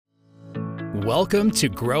Welcome to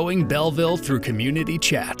Growing Belleville Through Community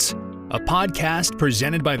Chats, a podcast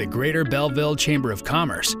presented by the Greater Belleville Chamber of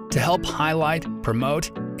Commerce to help highlight,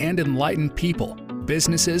 promote, and enlighten people,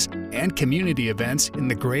 businesses, and community events in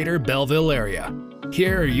the Greater Belleville area.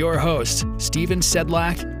 Here are your hosts, Stephen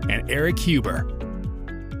Sedlak and Eric Huber.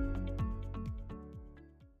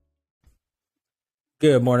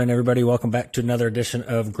 Good morning, everybody. Welcome back to another edition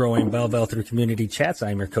of Growing Belleville Through Community Chats.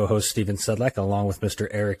 I'm your co-host, Stephen Sedlak, along with Mr.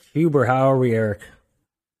 Eric Huber. How are we, Eric?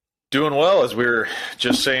 Doing well. As we were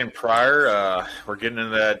just saying prior, we're getting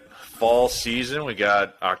into that fall season. We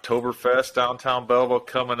got Oktoberfest downtown Belleville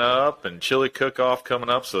coming up and Chili Cook-Off coming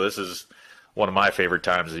up, so this is one of my favorite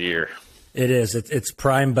times of the year. It is. It's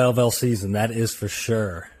prime Belleville season, that is for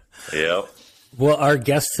sure. Yep. Well, our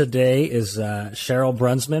guest today is Cheryl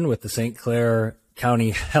Brunsman with the St. Clair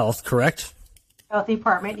County Health, correct? Health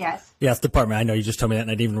Department, yes. Yes, department. I know you just told me that,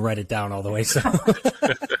 and I didn't even write it down all the way, so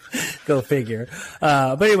go figure.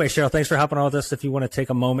 But anyway, Cheryl, thanks for hopping on with us. If you want to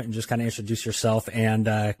take a moment and just kind of introduce yourself and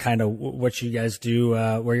kind of what you guys do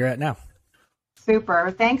where you're at now.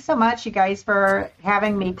 Super. Thanks so much, you guys, for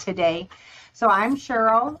having me today. So I'm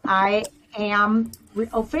Cheryl. I am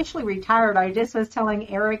officially retired. I just was telling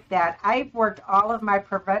Eric that I've worked all of my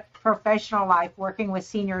professional life working with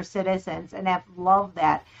senior citizens and have loved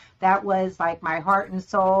that. That was like my heart and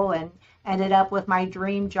soul, and ended up with my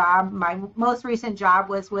dream job. My most recent job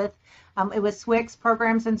was with, it was SWIC's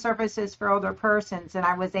Programs and Services for Older Persons, and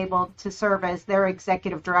I was able to serve as their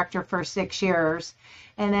executive director for 6 years.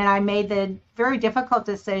 And then I made the very difficult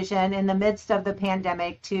decision in the midst of the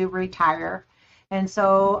pandemic to retire. And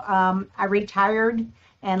so I retired,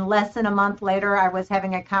 and less than a month later, I was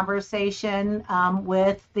having a conversation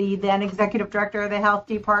with the then executive director of the health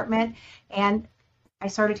department, and I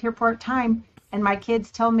started here part-time, and my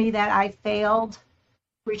kids tell me that I failed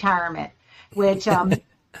retirement, which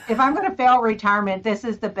if I'm going to fail retirement, this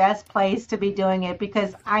is the best place to be doing it,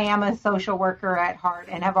 because I am a social worker at heart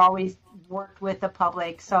and have always worked with the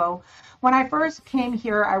public. So when I first came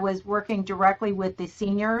here, I was working directly with the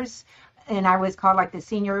seniors, and I was called like the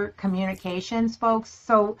senior communications folks.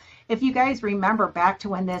 So if you guys remember back to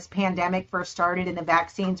when this pandemic first started and the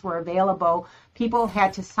vaccines were available, people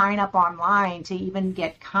had to sign up online to even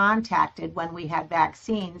get contacted when we had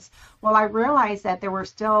vaccines. Well, I realized that there were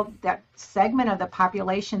still that segment of the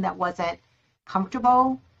population that wasn't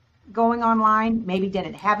comfortable going online, maybe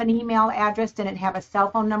didn't have an email address, didn't have a cell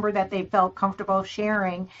phone number that they felt comfortable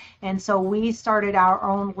sharing. And so we started our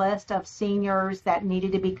own list of seniors that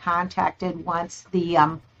needed to be contacted once the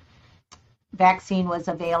vaccine was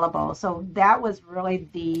available. So that was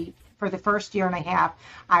really for the first year and a half,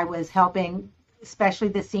 I was helping especially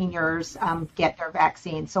the seniors get their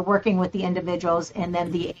vaccine. So working with the individuals and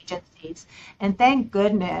then the agencies. And thank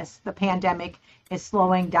goodness the pandemic is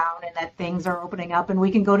slowing down and that things are opening up and we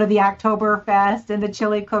can go to the Oktoberfest and the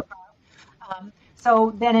Chili Cook-Off.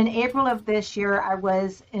 So then in April of this year, I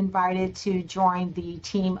was invited to join the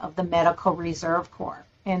team of the Medical Reserve Corps.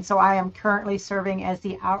 And so I am currently serving as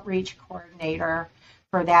the outreach coordinator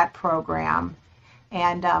for that program.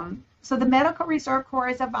 And so the Medical Reserve Corps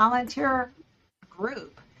is a volunteer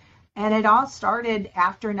group, and it all started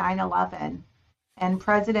after 9/11. And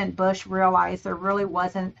President Bush realized there really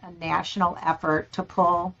wasn't a national effort to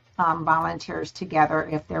pull volunteers together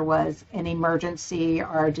if there was an emergency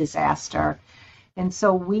or a disaster. And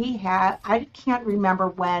so I can't remember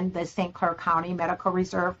when the St. Clair County Medical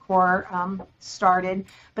Reserve Corps started,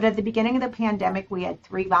 but at the beginning of the pandemic, we had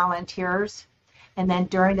 3 volunteers. And then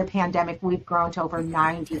during the pandemic, we've grown to over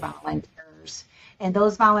 90 volunteers. And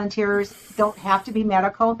those volunteers don't have to be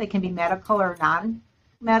medical. They can be medical or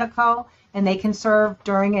non-medical, and they can serve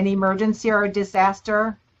during an emergency or a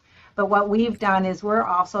disaster. But what we've done is we're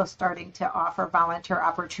also starting to offer volunteer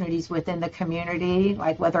opportunities within the community,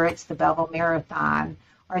 like whether it's the Belleville Marathon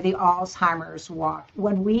or the Alzheimer's Walk.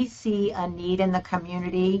 When we see a need in the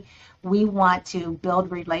community, we want to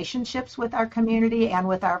build relationships with our community and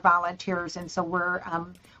with our volunteers. And so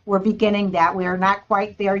we're beginning that. We are not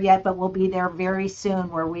quite there yet, but we'll be there very soon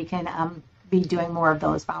where we can be doing more of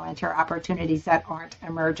those volunteer opportunities that aren't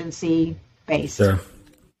emergency based. Sure.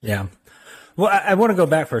 Yeah. Well, I want to go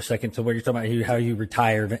back for a second to what you're talking about, how you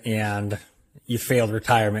retired and you failed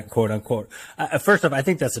retirement, quote unquote. First off, I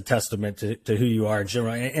think that's a testament to who you are in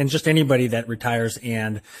general, and just anybody that retires.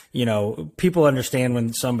 And, people understand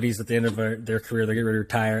when somebody's at the end of their career, they're getting ready to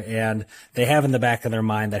retire, and they have in the back of their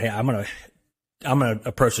mind that, hey, I'm going to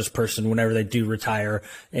approach this person whenever they do retire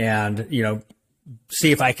and,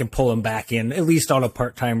 see if I can pull them back in, at least on a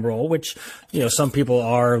part-time role, which, some people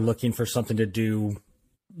are looking for something to do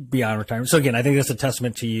beyond retirement. So again, I think that's a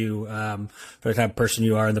testament to you for the type of person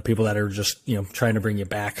you are and the people that are just, trying to bring you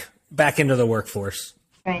back into the workforce.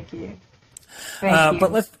 Thank you. Thank you.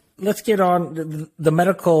 But let's get on the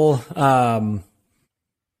medical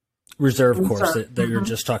reserve course that you're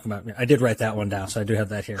just talking about. I did write that one down, so I do have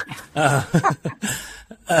that here.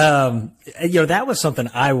 That was something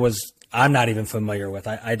I'm not even familiar with.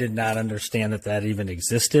 I did not understand that even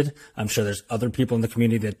existed. I'm sure there's other people in the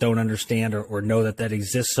community that don't understand or know that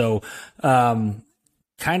exists. So kind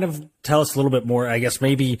of tell us a little bit more, I guess,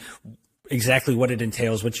 maybe exactly what it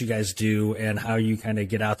entails, what you guys do, and how you kind of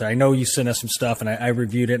get out there. I know you sent us some stuff, and I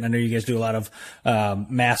reviewed it, and I know you guys do a lot of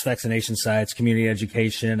mass vaccination sites, community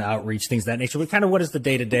education, outreach, things of that nature. But kind of what is the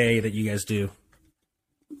day-to-day that you guys do?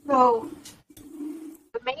 So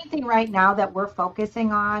the main thing right now that we're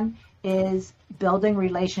focusing on is building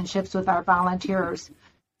relationships with our volunteers.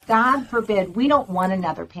 God forbid, we don't want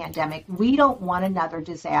another pandemic. We don't want another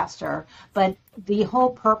disaster. But the whole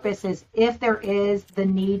purpose is if there is the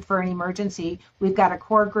need for an emergency, we've got a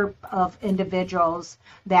core group of individuals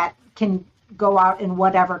that can go out in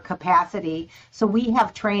whatever capacity. So we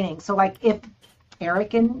have training. So like if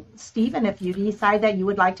Eric and Stephen, if you decide that you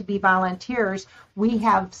would like to be volunteers, we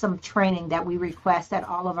have some training that we request that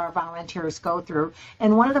all of our volunteers go through.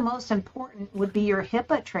 And one of the most important would be your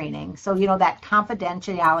HIPAA training. So, that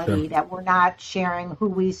confidentiality, that we're not sharing who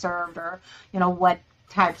we served or, what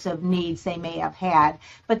types of needs they may have had.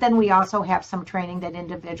 But then we also have some training that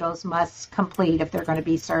individuals must complete if they're going to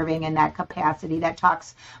be serving in that capacity that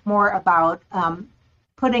talks more about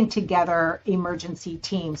putting together emergency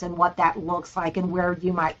teams and what that looks like and where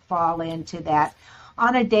you might fall into that.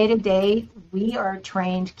 On a day-to-day, we are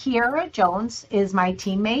trained. Kiara Jones is my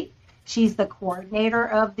teammate. She's the coordinator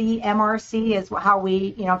of the MRC, is how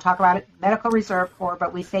we, talk about it, Medical Reserve Corps,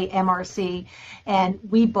 but we say MRC. And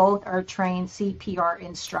we both are trained CPR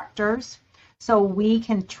instructors. So we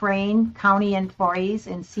can train county employees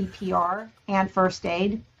in CPR and first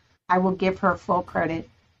aid. I will give her full credit.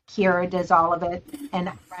 Kiara does all of it.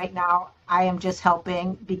 And right now I am just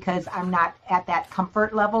helping because I'm not at that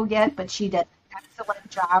comfort level yet, but she does an excellent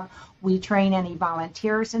job. We train any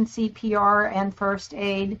volunteers in CPR and first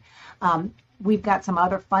aid. We've got some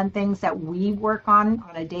other fun things that we work on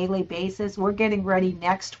a daily basis. We're getting ready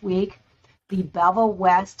next week. The Belleville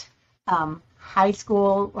West high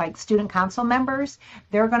school student council members,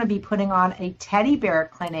 they're going to be putting on a teddy bear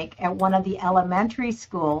clinic at one of the elementary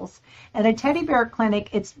schools. And a teddy bear clinic,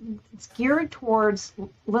 it's geared towards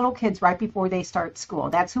little kids right before they start school.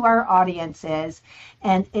 That's who our audience is.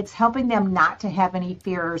 And it's helping them not to have any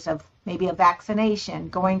fears of maybe a vaccination,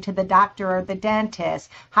 going to the doctor or the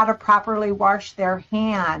dentist, how to properly wash their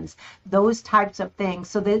hands, those types of things.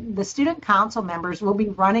 So the student council members will be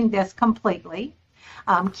running this completely.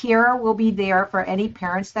 Kiara will be there for any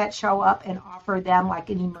parents that show up and offer them an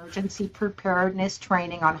emergency preparedness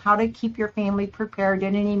training on how to keep your family prepared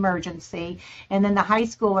in an emergency. And then the high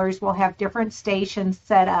schoolers will have different stations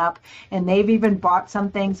set up, and they've even bought some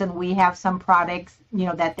things, and we have some products,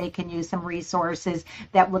 that they can use, some resources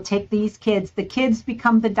that will take these kids. The kids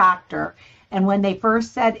become the doctor. And when they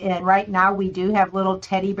first set in, right now we do have little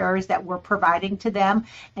teddy bears that we're providing to them,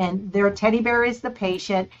 and their teddy bear is the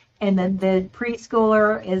patient, and then the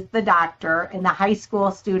preschooler is the doctor, and the high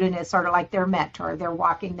school student is sort of like their mentor. They're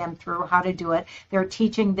walking them through how to do it. They're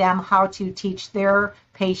teaching them how to teach their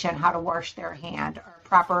patient how to wash their hand, or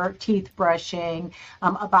proper teeth brushing,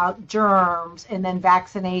 about germs, and then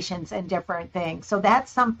vaccinations and different things. So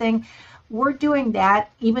that's something we're doing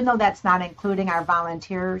that, even though that's not including our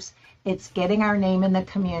volunteers. It's getting our name in the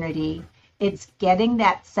community. It's getting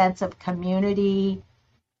that sense of community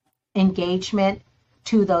engagement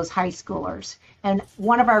to those high schoolers. And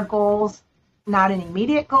one of our goals, not an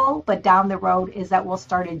immediate goal, but down the road, is that we'll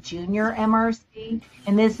start a junior MRC.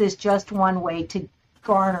 And this is just one way to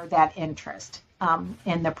garner that interest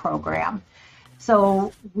in the program.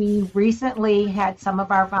 So we recently had some of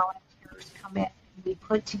our volunteers come in. We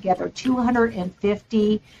put together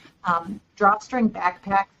 250 drawstring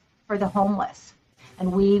backpacks for the homeless.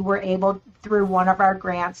 And we were able, through one of our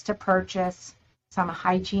grants, to purchase some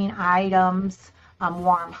hygiene items,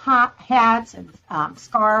 warm hats and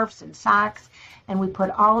scarves and socks. And we put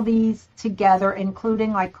all these together,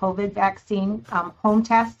 including COVID vaccine home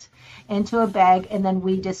tests, into a bag, and then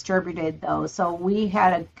we distributed those. So we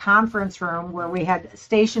had a conference room where we had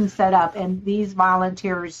stations set up, and these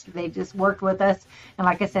volunteers, they just worked with us. And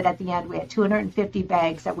like I said, at the end, we had 250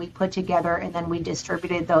 bags that we put together, and then we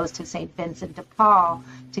distributed those to St. Vincent de Paul,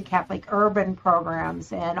 to Catholic Urban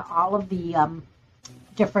Programs, and all of the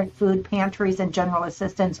different food pantries and general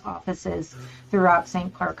assistance offices throughout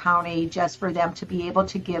St. Clair County, just for them to be able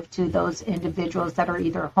to give to those individuals that are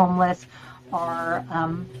either homeless or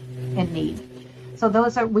in need. So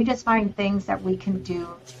we just find things that we can do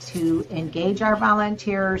to engage our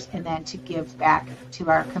volunteers and then to give back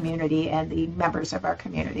to our community and the members of our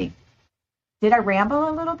community. Did I ramble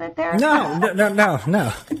a little bit there?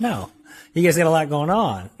 No. You guys got a lot going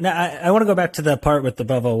on. Now, I want to go back to the part with the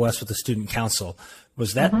Belleville West with the student council.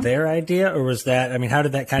 Was that their idea, or was that, how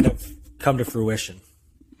did that kind of come to fruition?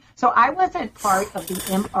 So I wasn't part of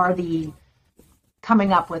the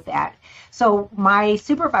coming up with that. So my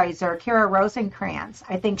supervisor, Kara Rosenkrantz,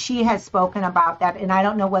 I think she has spoken about that, and I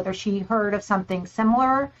don't know whether she heard of something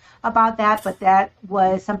similar about that, but that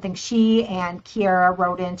was something she and Kara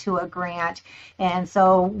wrote into a grant. And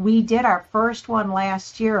so we did our first one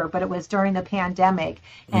last year, but it was during the pandemic,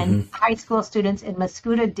 and high school students in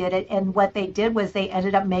Mascoutah did it. And what they did was they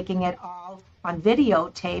ended up making it all on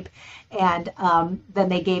videotape, and then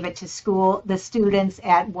they gave it to the students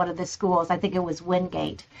at one of the schools. I think it was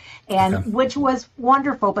Wingate, and which was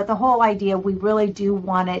wonderful. But the whole idea, we really do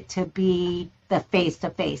want it to be the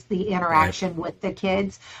face-to-face, the interaction with the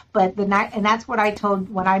kids. And that's what I told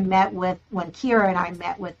when Kira and I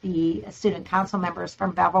met with the student council members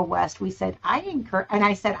from Belleville West. We said, I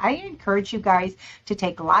encourage you guys to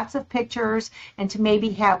take lots of pictures and to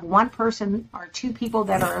maybe have one person or two people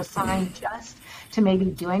that are assigned just to maybe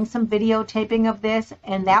doing some videotaping of this.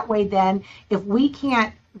 And that way then, if we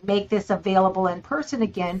can't make this available in person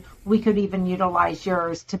again, we could even utilize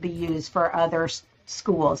yours to be used for other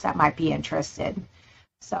schools that might be interested.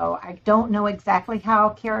 So I don't know exactly how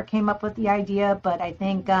Kara came up with the idea, but I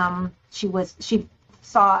think she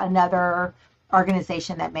saw another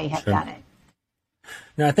organization that may have done it.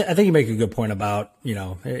 No, I think you make a good point about,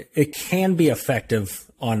 it can be effective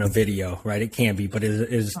on a video, right? It can be, but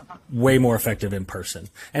it is way more effective in person.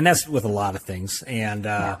 And that's with a lot of things. And,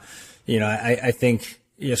 I think,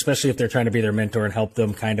 especially if they're trying to be their mentor and help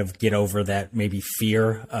them kind of get over that maybe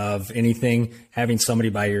fear of anything, having somebody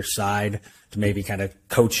by your side to maybe kind of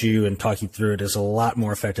coach you and talk you through it is a lot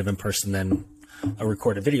more effective in person than a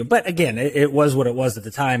recorded video. But again, it was what it was at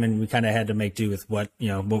the time, and we kind of had to make do with what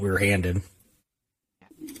we were handed.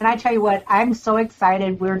 And I tell you what, I'm so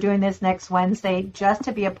excited. We're doing this next Wednesday just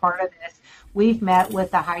to be a part of this. We've met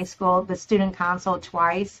with the high school, the student council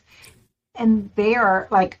twice. And they are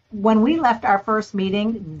when we left our first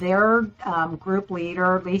meeting, their group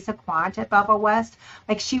leader, Lisa Quant at Belleville West,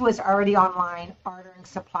 she was already online ordering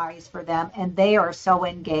supplies for them, and they are so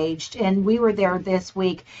engaged. And we were there this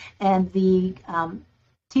week, and the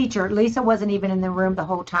teacher, Lisa, wasn't even in the room the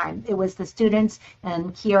whole time. It was the students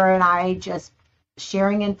and Kiera and I just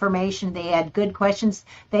sharing information. They had good questions.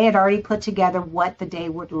 They had already put together what the day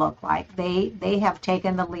would look like. They have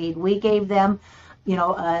taken the lead. We gave them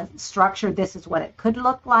a structure. This is what it could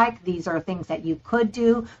look like. These are things that you could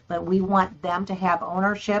do, but we want them to have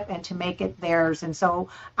ownership and to make it theirs. And so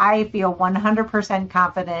I feel 100%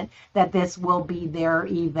 confident that this will be their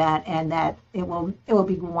event and that it will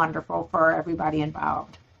be wonderful for everybody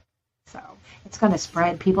involved. So it's going to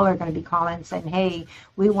spread. People are going to be calling and saying, hey,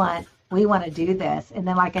 we want to do this. And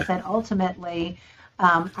then, like I said, ultimately,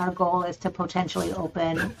 our goal is to potentially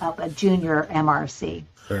open up a junior MRC.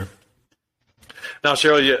 Sure. Now,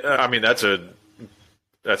 Cheryl,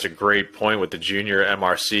 that's a great point with the junior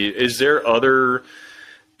MRC. Is there other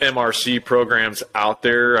MRC programs out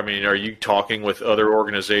there? Are you talking with other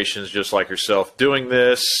organizations just like yourself doing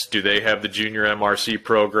this? Do they have the junior MRC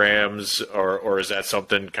programs, or is that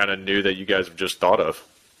something kind of new that you guys have just thought of?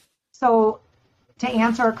 So to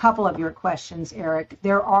answer a couple of your questions, Eric,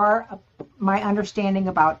 there are, my understanding,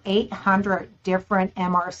 about 800 different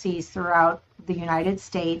MRCs throughout the United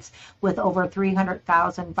States with over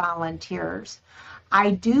 300,000 volunteers.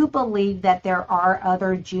 I do believe that there are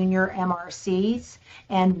other junior MRCs,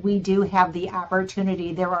 and we do have the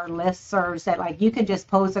opportunity. There are listservs that you can just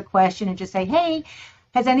pose a question and just say, hey,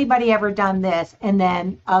 has anybody ever done this? And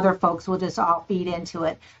then other folks will just all feed into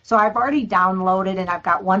it. So I've already downloaded, and I've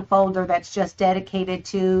got one folder that's just dedicated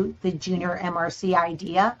to the junior MRC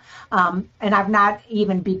idea. And I've not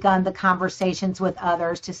even begun the conversations with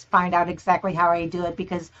others to find out exactly how I do it,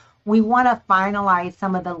 because we want to finalize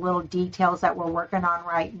some of the little details that we're working on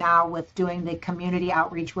right now with doing the community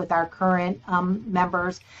outreach with our current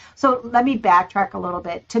members. So let me backtrack a little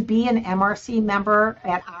bit. To be an MRC member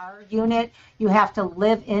at our unit, you have to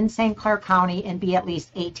live in St. Clair County and be at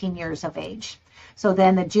least 18 years of age. So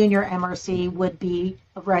then the junior MRC would be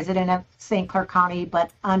a resident of St. Clair County,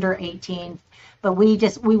 but under 18. But we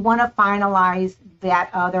want to finalize that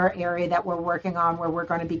other area that we're working on, where we're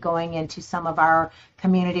going to be going into some of our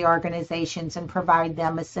community organizations and provide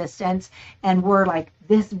them assistance. And we're like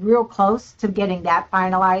this real close to getting that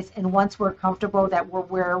finalized. And once we're comfortable that we're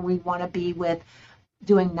where we want to be with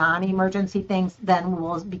doing non-emergency things, then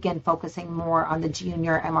we'll begin focusing more on the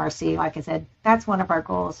junior MRC. Like I said, that's one of our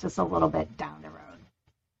goals, just a little bit down the road.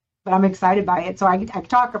 But I'm excited by it, so I can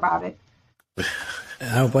talk about it.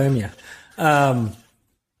 I don't blame you.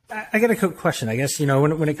 I got a quick question. I guess,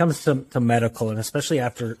 when it comes to medical, and especially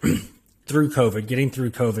after getting through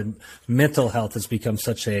COVID, mental health has become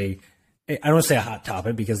such I don't want to say a hot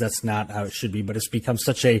topic, because that's not how it should be, but it's become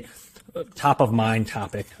such a top of mind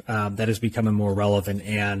topic that is becoming more relevant,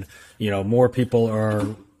 and more people are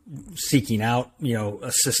seeking out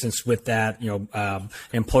assistance with that.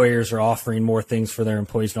 Employers are offering more things for their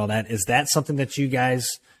employees and all that. Is that something that you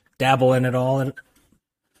guys dabble in at all?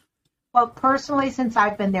 Well, personally, since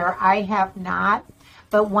I've been there, I have not.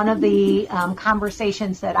 But one of the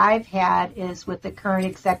conversations that I've had is with the current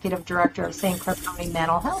executive director of St. Clair County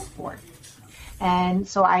Mental Health Board. And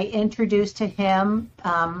so I introduced to him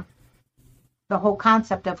the whole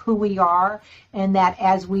concept of who we are, and that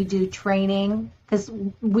as we do training, because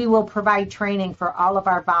we will provide training for all of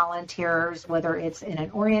our volunteers, whether it's in an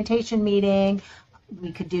orientation meeting, we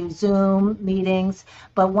could do Zoom meetings,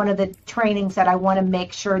 but one of the trainings that I want to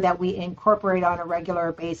make sure that we incorporate on a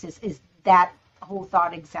regular basis is that whole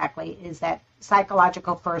thought exactly, is that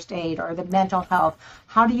psychological first aid or the mental health.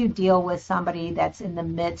 How do you deal with somebody that's in the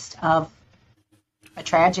midst of a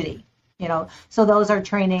tragedy? So those are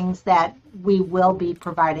trainings that we will be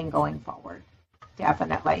providing going forward.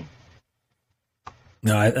 Definitely.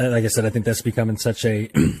 No, like I said, I think that's becoming such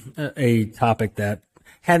a topic that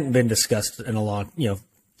hadn't been discussed in a long,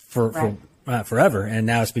 for forever, and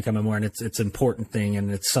now it's becoming more, and it's an important thing,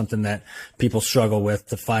 and it's something that people struggle with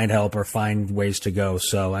to find help or find ways to go.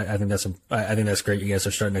 So I think that's great. You guys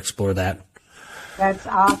are starting to explore that. That's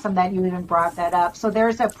awesome that you even brought that up. So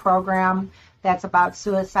there's a program that's about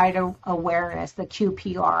suicide awareness, the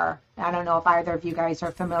QPR. I don't know if either of you guys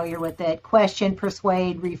are familiar with it. Question,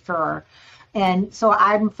 persuade, refer. And so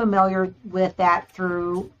I'm familiar with that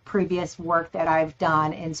through previous work that I've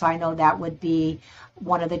done. And so I know that would be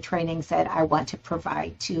one of the trainings that I want to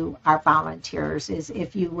provide to our volunteers, is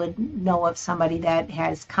if you would know of somebody that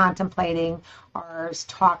has contemplating or is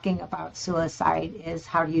talking about suicide, is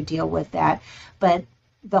how do you deal with that? But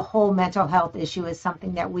the whole mental health issue is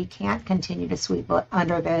something that we can't continue to sweep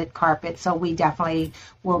under the carpet. So we definitely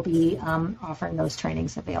will be offering those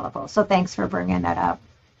trainings available. So thanks for bringing that up.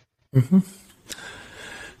 Mm-hmm.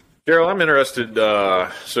 Daryl, I'm interested.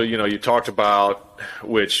 So, you talked about,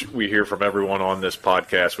 which we hear from everyone on this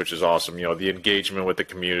podcast, which is awesome, the engagement with the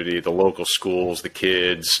community, the local schools, the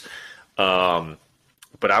kids.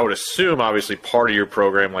 But I would assume, obviously, part of your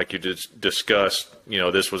program, like you just discussed,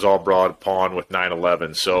 this was all brought upon with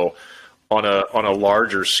 9/11. So on a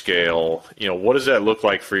larger scale, what does that look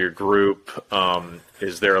like for your group?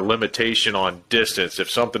 Is there a limitation on distance? If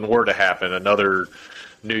something were to happen, another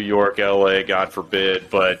New York, LA, God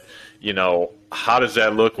forbid, but, how does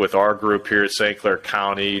that look with our group here at St. Clair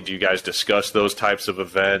County? Do you guys discuss those types of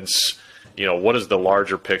events? What is the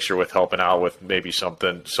larger picture with helping out with maybe some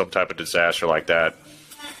type of disaster like that?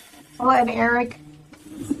 Well, and Eric,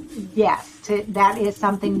 yes, that is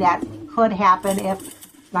something that could happen if,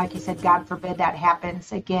 like you said, God forbid that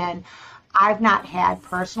happens again. I've not had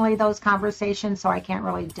personally those conversations, so I can't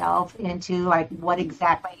really delve into what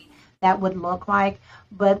exactly that would look like.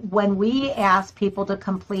 But when we ask people to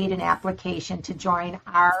complete an application to join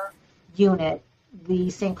our unit, the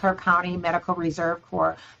St. Clair County Medical Reserve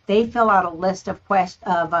Corps, they fill out a list of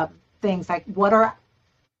things like what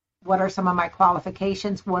are some of my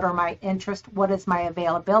qualifications, what are my interests, what is my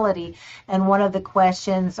availability, and one of the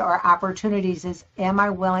questions or opportunities is, am I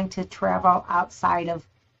willing to travel outside of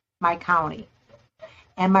my county?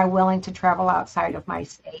 Am I willing to travel outside of my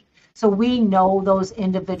state? So we know those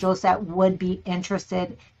individuals that would be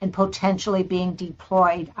interested in potentially being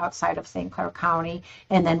deployed outside of St. Clair County,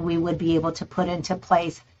 and then we would be able to put into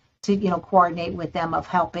place to, coordinate with them of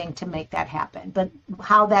helping to make that happen. But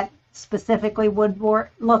how that specifically would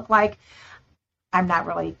look like, I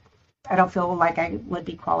don't feel like I would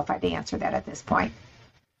be qualified to answer that at this point.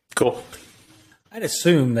 Cool. I'd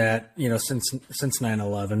assume that, since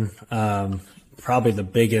 9/11, probably the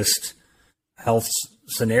biggest health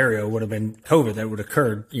scenario would have been COVID that would have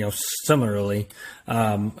occurred, similarly.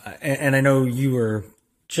 And I know you were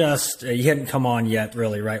you hadn't come on yet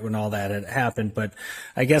really, right, when all that had happened, but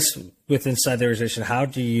I guess with Inside the Organization, how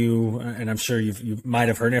do you, and I'm sure you might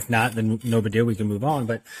have heard, if not, then no big deal, we can move on,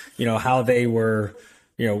 but how they were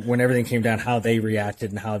when everything came down, how they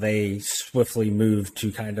reacted and how they swiftly moved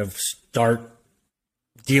to kind of start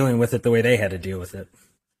dealing with it the way they had to deal with it.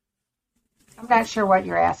 I'm not sure what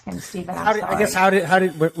you're asking, Stephen. How did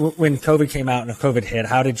when COVID came out and COVID hit,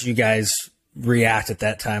 how did you guys react at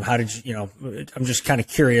that time? How did you, I'm just kind of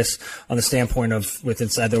curious on the standpoint of with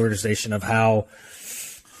inside the organization of how,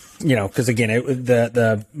 because again,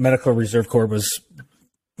 the Medical Reserve Corps was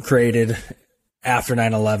created after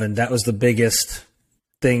 9/11. That was the biggest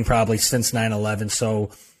thing probably since 9/11.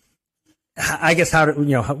 So I guess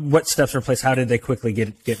what steps were in place? How did they quickly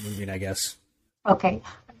get moving, I guess? Okay.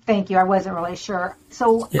 Thank you. I wasn't really sure.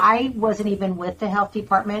 So yeah. I wasn't even with the health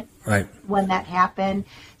department when that happened.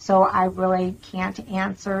 So I really can't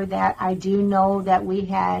answer that. I do know that we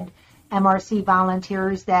had MRC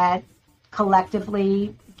volunteers that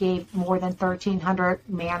collectively gave more than 1,300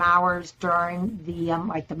 man hours during the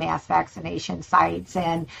the mass vaccination sites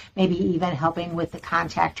and maybe even helping with the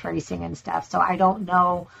contact tracing and stuff. So I don't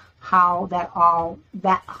know how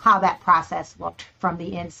that process looked from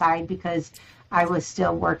the inside because I was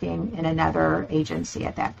still working in another agency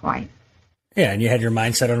at that point. Yeah, and you had your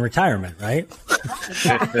mindset on retirement, right?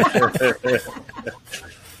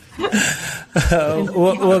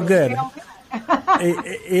 well, good.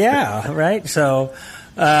 Yeah, right. So,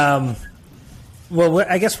 I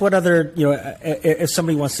guess what other, if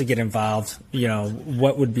somebody wants to get involved,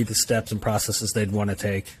 what would be the steps and processes they'd want to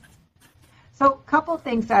take? So a couple of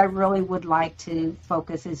things that I really would like to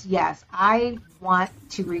focus is, yes, I want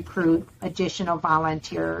to recruit additional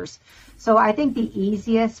volunteers. So I think the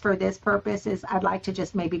easiest for this purpose is I'd like to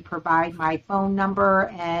just maybe provide my phone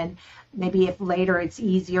number, and maybe if later it's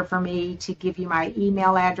easier for me to give you my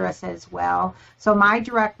email address as well. So my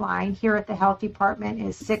direct line here at the health department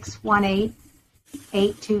is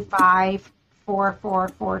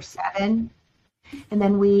 618-825-4447. And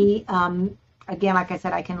then we, again, like I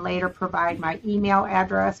said, I can later provide my email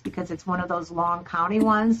address because it's one of those long county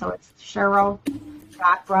ones. So it's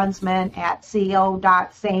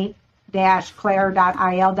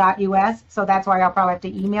cheryl.brunsman@co.st-clair.il.us. So that's why I'll probably have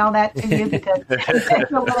to email that to you because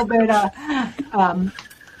it's a little bit,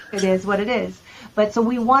 it is what it is. But so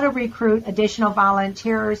we want to recruit additional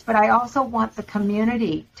volunteers, but I also want the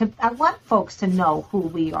community I want folks to know who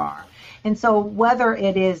we are. And so whether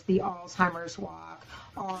it is the Alzheimer's Walk,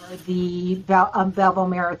 or the Belleville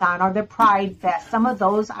Marathon, or the Pride Fest, some of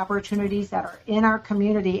those opportunities that are in our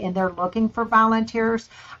community and they're looking for volunteers,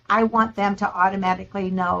 I want them to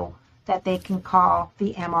automatically know that they can call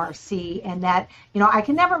the MRC and that, I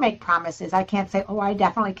can never make promises. I can't say, I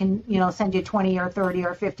definitely can, send you 20 or 30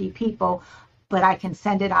 or 50 people, but I can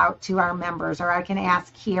send it out to our members, or I can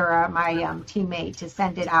ask Kira, my teammate, to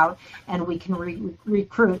send it out, and we can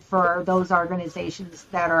recruit for those organizations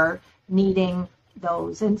that are needing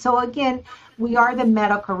those. And so again, we are the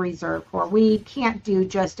Medical Reserve Corps. We can't do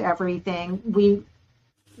just everything. We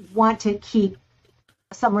want to keep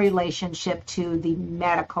some relationship to the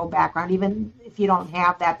medical background, even if you don't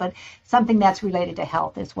have that, but something that's related to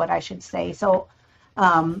health is what I should say. So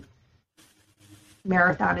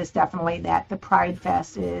Marathon is definitely that. The Pride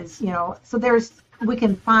Fest is, so we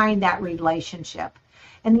can find that relationship.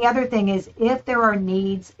 And the other thing is, if there are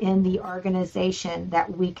needs in the organization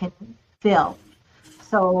that we can fill.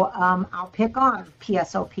 So I'll pick on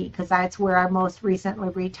PSOP because that's where I most recently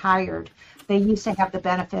retired. They used to have the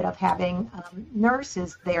benefit of having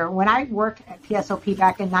nurses there. When I worked at PSOP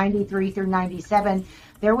back in 93 through 97,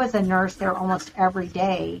 there was a nurse there almost every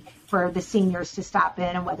day for the seniors to stop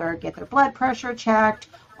in and whether get their blood pressure checked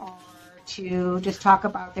or to just talk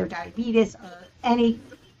about their diabetes or any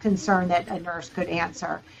concern that a nurse could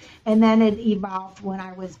answer. And then it evolved when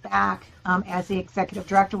I was back as the executive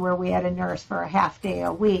director where we had a nurse for a half day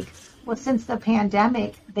a week. Well, since the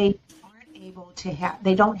pandemic, they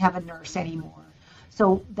don't have a nurse anymore.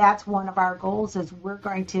 So that's one of our goals is we've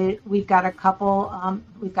got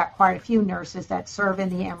quite a few nurses that serve in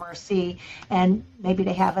the MRC, and maybe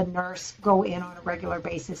to have a nurse go in on a regular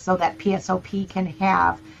basis so that PSOP can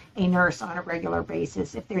have a nurse on a regular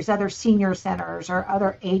basis. If there's other senior centers or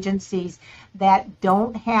other agencies that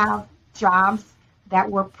don't have jobs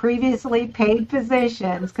that were previously paid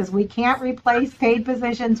positions, because we can't replace paid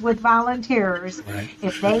positions with volunteers, right.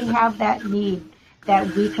 If they have that need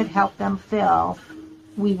that we could help them fill,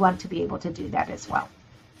 we want to be able to do that as well.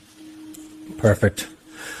 Perfect.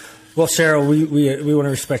 Well, Cheryl, we want to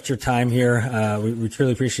respect your time here. We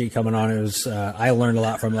truly appreciate you coming on. It was I learned a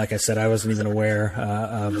lot from, like I said, I wasn't even aware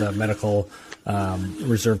of the Medical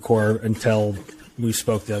Reserve Corps until we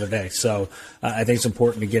spoke the other day. So I think it's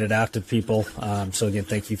important to get it out to people. So again,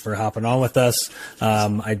 thank you for hopping on with us.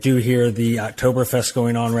 I do hear the Oktoberfest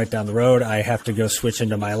going on right down the road. I have to go switch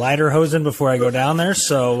into my lederhosen before I go down there.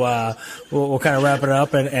 So we'll kind of wrap it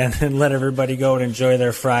up and let everybody go and enjoy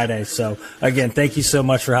their Friday. So again, thank you so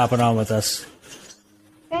much for hopping on with us.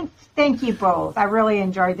 Thank you both. I really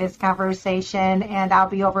enjoyed this conversation, and I'll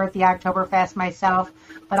be over at the Oktoberfest myself,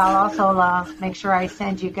 but I'll also make sure I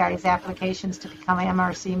send you guys applications to become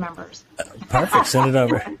MRC members. Perfect. Send it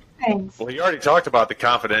over. Thanks. Well, you already talked about the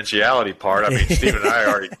confidentiality part. I mean, Steve and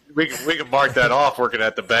I we can mark that off working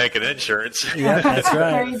at the bank and insurance. Yeah, that's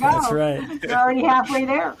right. There you go. That's right. You're already halfway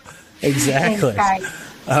there. Exactly. Thanks, guys.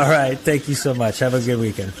 All right. Thank you so much. Have a good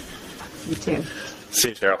weekend. You too. See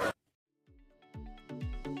you, Cheryl.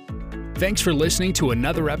 Thanks for listening to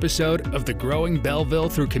another episode of the Growing Belleville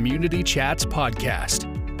Through Community Chats podcast.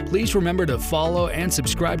 Please remember to follow and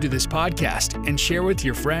subscribe to this podcast and share with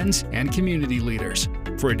your friends and community leaders.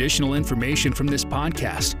 For additional information from this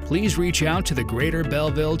podcast, please reach out to the Greater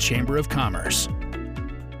Belleville Chamber of Commerce.